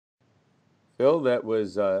Phil, that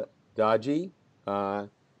was Daaji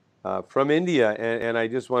from India. And I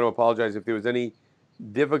just want to apologize if there was any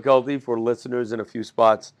difficulty for listeners in a few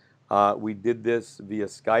spots. We did this via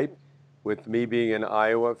Skype, with me being in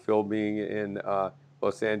Iowa, Phil being in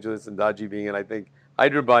Los Angeles, and Daaji being in, I think,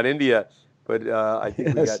 Hyderabad, India. But I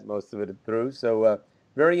think we Yes. got most of it through. So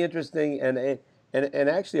very interesting. And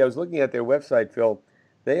actually, I was looking at their website, Phil.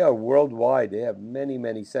 They are worldwide. They have many,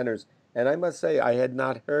 many centers. And I must say, I had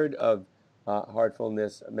not heard of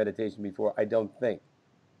heartfulness meditation before, I don't think.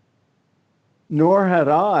 Nor had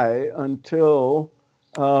I until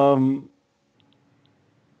um,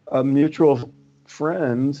 a mutual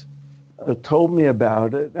friend told me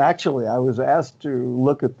about it. Actually, I was asked to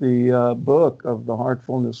look at the book of The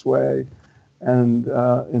Heartfulness Way and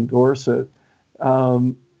endorse it.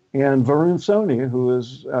 Um, and Varun Soni, who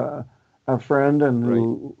is a friend and Right.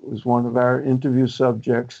 who was one of our interview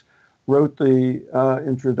subjects, wrote the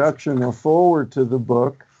introduction or forward to the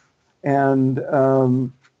book. And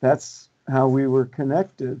that's how we were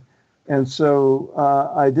connected. And so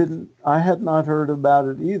I had not heard about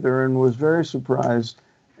it either, and was very surprised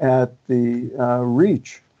at the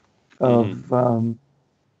reach of the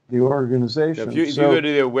Now, organization. if you go So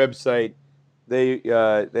to their website, they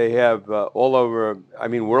have all over. I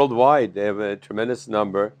mean, worldwide, they have a tremendous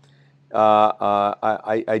number.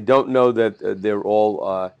 I don't know that they're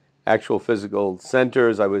all actual physical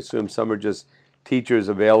centers. I would assume some are just teachers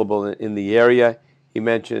available in the area. He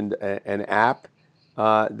mentioned an app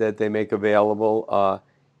that they make available,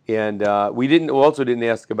 and we also didn't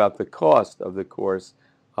ask about the cost of the course,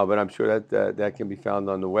 but I'm sure that that can be found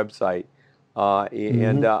on the website.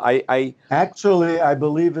 And mhm. Actually, I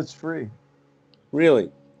believe it's free.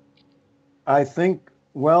 really, I think,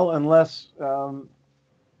 well, unless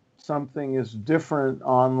something is different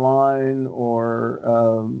online or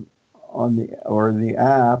on the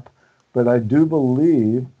app, but I do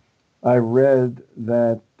believe I read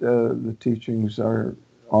that the teachings are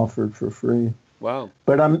offered for free. wow,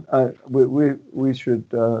 But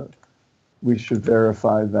we should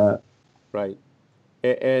verify that. right.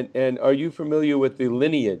 And are you familiar with the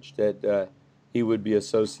lineage that he would be I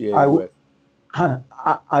associated with?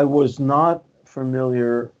 I was not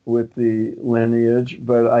familiar with the lineage,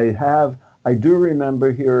 but I do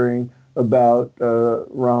remember hearing about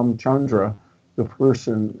Ramchandra, the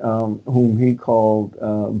person whom he called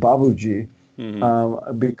Babuji,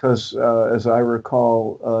 Hmm. because as I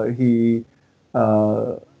recall, he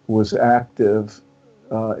was active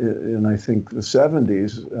in I think the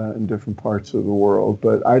 70s in different parts of the world,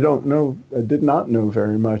 but I don't know, I did not know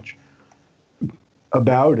very much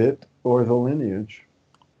about it or the lineage.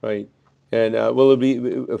 Right. And well, it'll be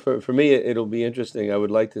for me. It'll be interesting. I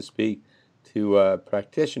would like to speak to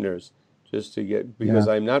practitioners just to get because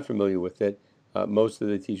Yeah. I'm not familiar with it. Most of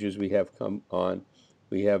the teachers we have come on,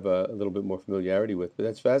 we have a little bit more familiarity with. But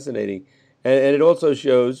that's fascinating, and it also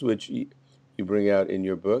shows, which you bring out in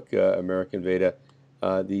your book, American Veda,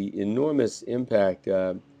 the enormous impact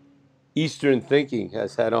Eastern thinking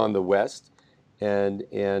has had on the West, and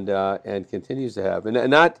continues to have, and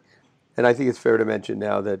not. And I think it's fair to mention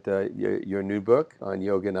now that your new book on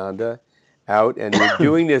Yogananda out, and we're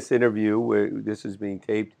doing this interview where this is being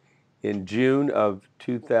taped in June of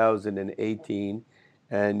 2018,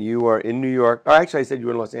 and you are in New York. Or actually, I said you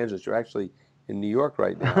were in Los Angeles. You're actually in New York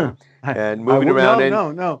right now, and moving around, No, and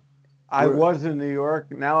no, no. I we're was in New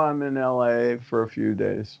York. Now I'm in LA for a few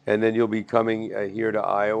days. and then you'll be coming here to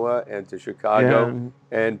Iowa and to Chicago And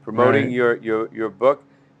and promoting right. your book.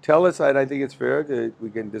 Tell us, and I think it's fair to we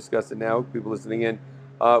can discuss it now. People listening in,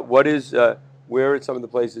 what is where are some of the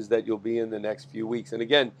places that you'll be in the next few weeks? And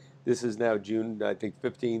again, this is now June, I think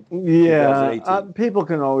 15th, Yeah, 2018. people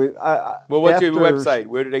can always Well, what's your after website?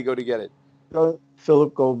 Where do they go to get it?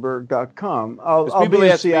 philipgoldberg.com. Because I'll be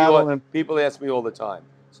in Seattle and people ask me all the time,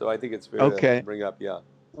 so I think it's fair to okay. bring up. Yeah,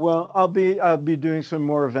 Well, I'll be doing some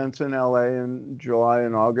more events in LA in July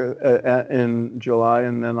and August in July,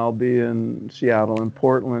 and then I'll be in Seattle and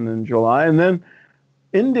Portland in July, and then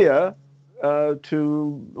India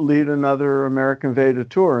to lead another American Veda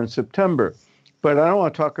tour in September. But I don't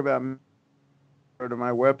want to talk about go to my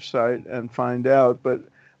website and find out. But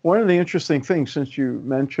one of the interesting things, since you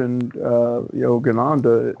mentioned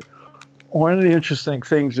Yogananda, one of the interesting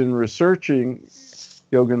things in researching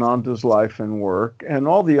Yogananda's life and work, and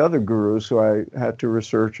all the other gurus who I had to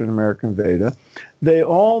research in American Veda, they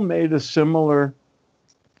all made a similar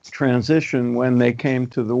transition when they came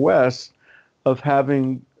to the West of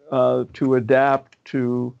having to adapt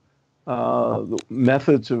to the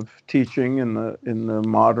methods of teaching in the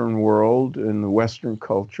modern world in the Western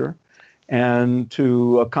culture, and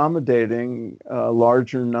to accommodating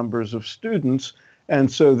larger numbers of students.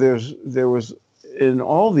 And so there was in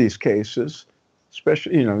all these cases,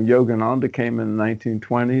 especially Yogananda came in the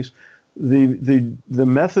 1920s. The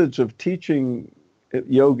methods of teaching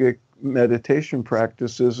yogic meditation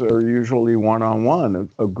practices are usually one-on-one,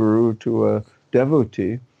 a guru to a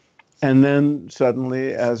devotee. And then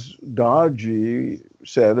suddenly, as Daaji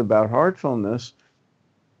said about heartfulness,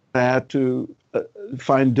 they had to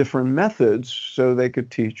find different methods so they could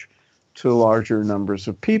teach to larger numbers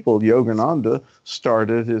of people. Yogananda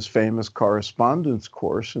started his famous correspondence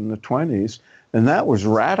course in the 20s, and that was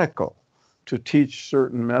radical to teach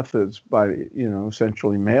certain methods by,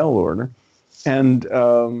 essentially mail order. And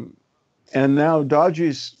now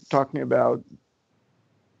Daji's talking about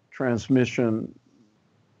transmission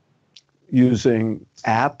using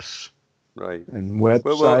apps Right. and Well,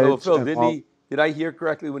 websites Phil, and didn't all. he? Did I hear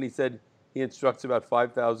correctly when he said he instructs about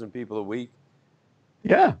 5,000 people a week?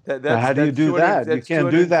 Yeah. That, But that's how do you that's do 200 that? You that's can't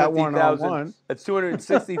do that one on 250,000. one. That's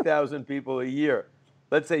 260,000 people a year.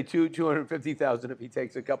 Let's say 250,000 if he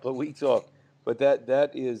takes a couple of weeks off. But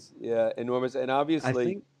that is enormous. And I obviously,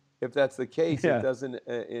 think, if that's the case, it yeah, doesn't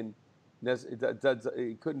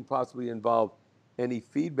it couldn't possibly involve any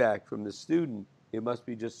feedback from the student. It must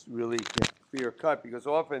be just really clear cut because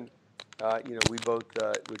often, we both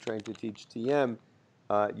we're trained to teach TM.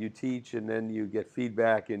 You teach and then you get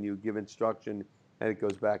feedback and you give instruction and it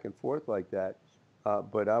goes back and forth like that.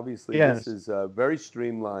 But obviously, this yes, is very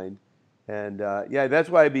streamlined, and yeah, that's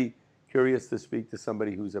why I'd be curious to speak to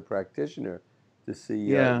somebody who's a practitioner to see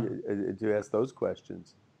yeah. to ask those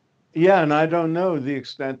questions. Yeah, and I don't know the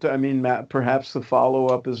extent. I mean, perhaps the follow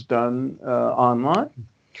up is done online,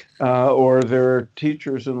 or there are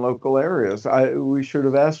teachers in local areas. We should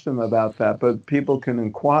have asked him about that, but people can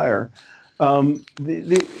inquire.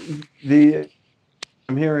 The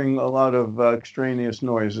I'm hearing a lot of extraneous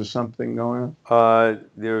noise. Is something going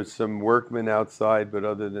There's some workmen outside, but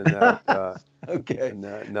other than that, on? Okay.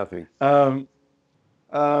 nothing. Um,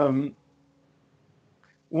 um,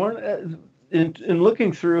 one in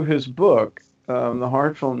looking through his book, The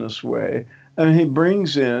Heartfulness Way, and he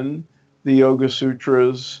brings in the Yoga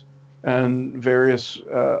Sutras and various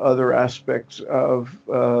other aspects of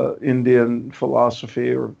Indian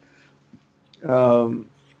philosophy, or um,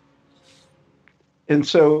 and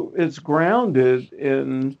so it's grounded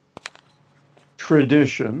in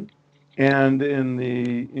tradition and in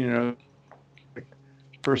the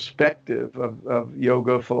perspective of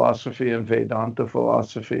yoga philosophy and Vedanta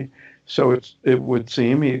philosophy. So it would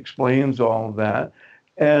seem he explains all of that,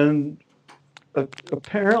 and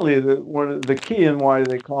apparently one of the key in why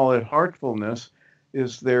they call it heartfulness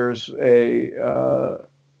is there's a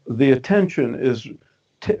the attention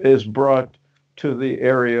is brought to the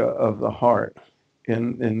area of the heart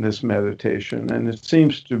in this meditation, and it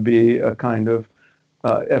seems to be a kind of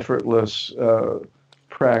effortless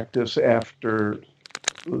practice after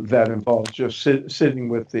that involves just sitting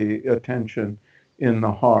with the attention in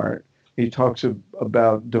the heart. He talks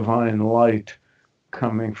about divine light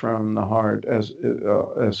coming from the heart as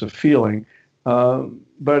a feeling,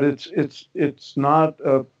 but it's not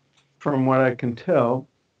from what I can tell,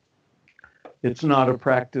 it's not a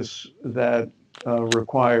practice that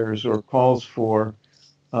requires or calls for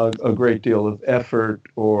a great deal of effort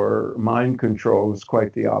or mind control. It's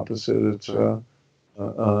quite the opposite. It's Right.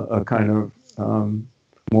 a kind of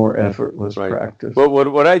more effortless Right. practice. Well,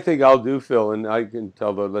 what I think I'll do, Phil, and I can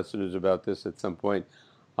tell the listeners about this at some point.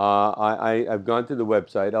 I've gone to the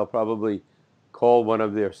website. I'll probably call one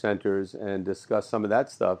of their centers and discuss some of that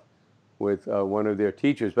stuff with one of their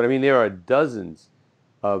teachers. But I mean, there are dozens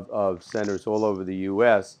of centers all over the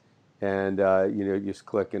U.S. And you just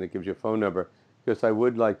click and it gives you a phone number. Because I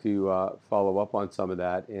would like to follow up on some of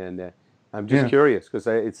that, and I'm just Yeah, curious because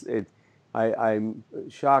I'm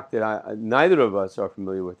shocked that neither of us are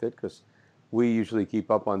familiar with it because we usually keep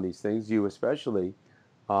up on these things, you especially,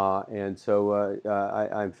 and so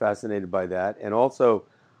I'm fascinated by that. And also,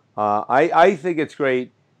 I think it's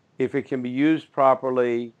great if it can be used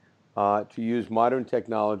properly to use modern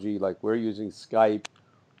technology like we're using Skype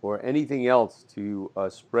or anything else to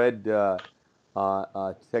spread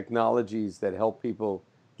technologies that help people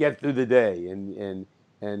get through the day and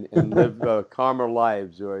live calmer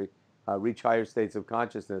lives or reach higher states of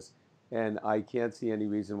consciousness. And I can't see any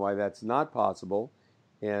reason why that's not possible.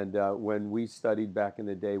 And when we studied back in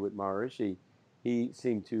the day with Maharishi, he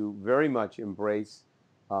seemed to very much embrace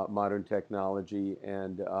modern technology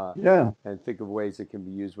yeah, and think of ways it can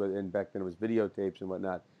be used with. And back then it was videotapes and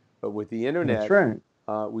whatnot. But with the that's internet,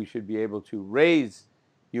 right. we should be able to raise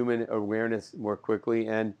human awareness more quickly.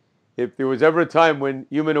 And if there was ever a time when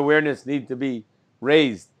human awareness needed to be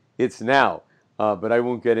raised, it's now. But I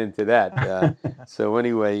won't get into that. So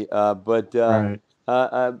anyway, Right.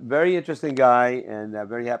 very interesting guy, and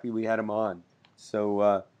very happy we had him on.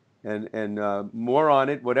 So more on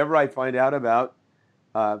it. Whatever I find out about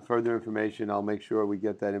further information, I'll make sure we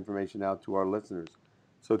get that information out to our listeners.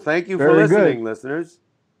 So thank you for Very good. listening, listeners.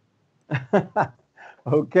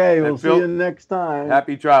 Okay, And we'll see you Phil, next time.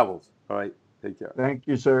 happy travels. All right, take care. Thank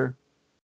you, sir.